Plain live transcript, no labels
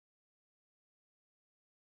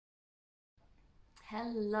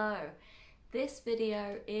Hello, this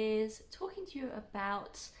video is talking to you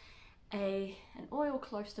about an oil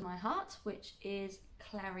close to my heart, which is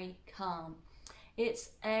Clarycalm.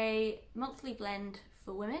 It's a monthly blend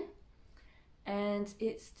for women and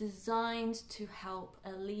it's designed to help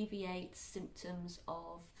alleviate symptoms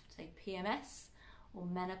of, say, PMS or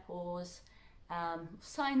menopause,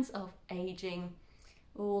 signs of aging,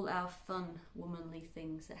 all our fun womanly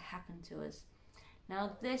things that happen to us.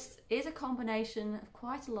 Now this is a combination of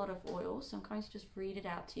quite a lot of oils, so I'm going to just read it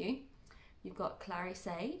out to you. You've got clary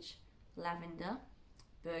sage, lavender,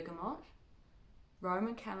 bergamot,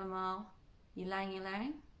 Roman chamomile, ylang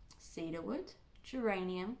ylang, cedarwood,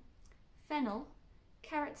 geranium, fennel,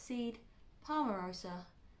 carrot seed, palmarosa,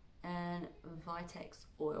 and vitex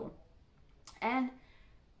oil. And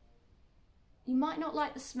you might not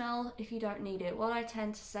like the smell if you don't need it. What I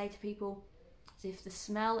tend to say to people is if the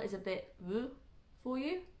smell is a bit for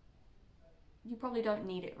you, you probably don't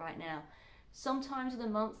need it right now. Sometimes of the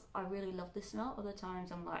month I really love the smell, other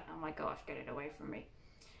times I'm like, oh my gosh, get it away from me.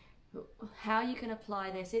 How you can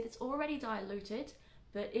apply this, it's already diluted,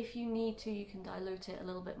 but if you need to, you can dilute it a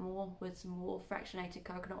little bit more with some more fractionated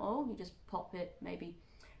coconut oil. You just pop it, maybe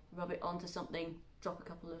rub it onto something, drop a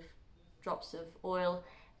couple of drops of oil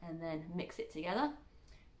and then mix it together.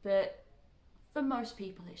 But for most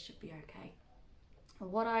people it should be okay.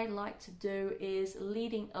 What I like to do is,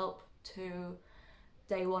 leading up to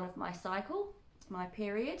day one of my cycle, my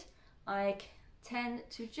period, I tend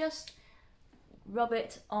to just rub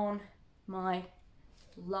it on my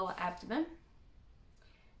lower abdomen.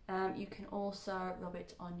 You can also rub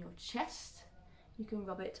it on your chest, you can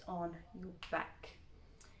rub it on your back,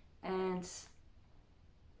 and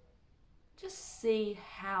just see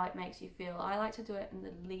how it makes you feel. I like to do it in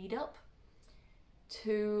the lead up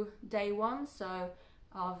to day one, so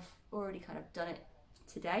I've already kind of done it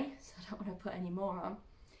today, so I don't want to put any more on,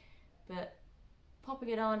 but popping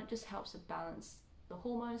it on, it just helps to balance the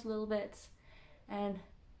hormones a little bit and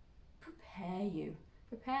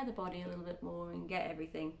prepare the body a little bit more and get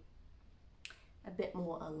everything a bit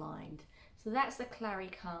more aligned. So that's the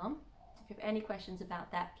Clarycalm. If you have any questions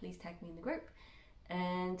about that, please tag me in the group,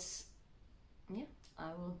 and yeah, I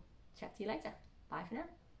will chat to you later. Bye for now.